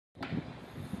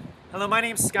Hello, my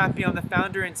name is Scott Beale. I'm the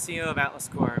founder and CEO of Atlas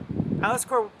Corps. Atlas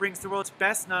Corps brings the world's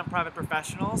best nonprofit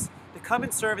professionals to come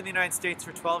and serve in the United States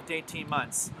for 12 to 18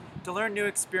 months, to learn new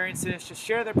experiences, to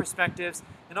share their perspectives,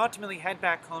 and ultimately head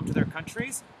back home to their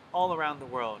countries all around the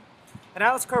world. At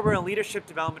Atlas Corps, we're a leadership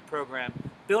development program,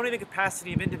 building the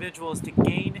capacity of individuals to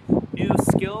gain new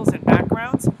skills and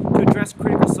backgrounds to address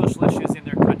critical social issues in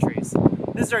their countries.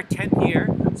 This is our 10th year,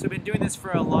 so we've been doing this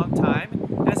for a long time.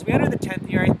 And as we enter the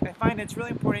 10th year, I find it's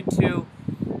really important to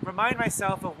remind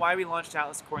myself of why we launched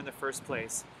Atlas Corps in the first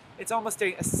place. It's almost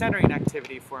a centering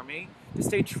activity for me to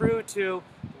stay true to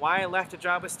why I left a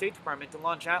job with State Department to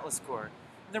launch Atlas Corps.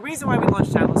 And the reason why we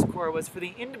launched Atlas Corps was for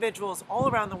the individuals all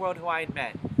around the world who I had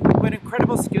met, who had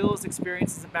incredible skills,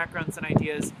 experiences, and backgrounds and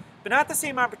ideas, but not the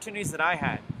same opportunities that I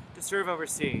had to serve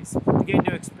overseas, to gain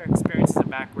new experiences and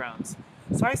backgrounds.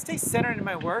 So I stay centered in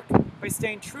my work by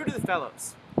staying true to the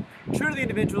fellows, true to the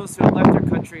individuals who have left their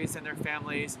countries and their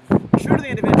families, true to the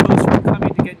individuals who are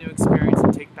coming to get new experience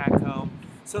and take back home,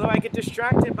 so that I get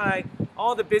distracted by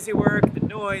all the busy work, the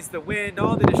noise, the wind,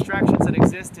 all the distractions that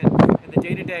exist in the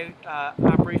day-to-day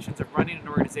operations of running an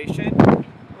organization.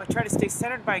 I try to stay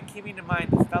centered by keeping in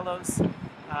mind the fellows,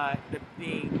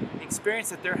 the experience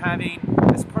that they're having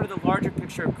as part of the larger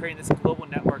picture of creating this global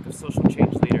network of social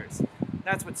change leaders.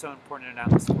 That's what's so important in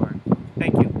Atlas Corps.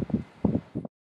 Thank you.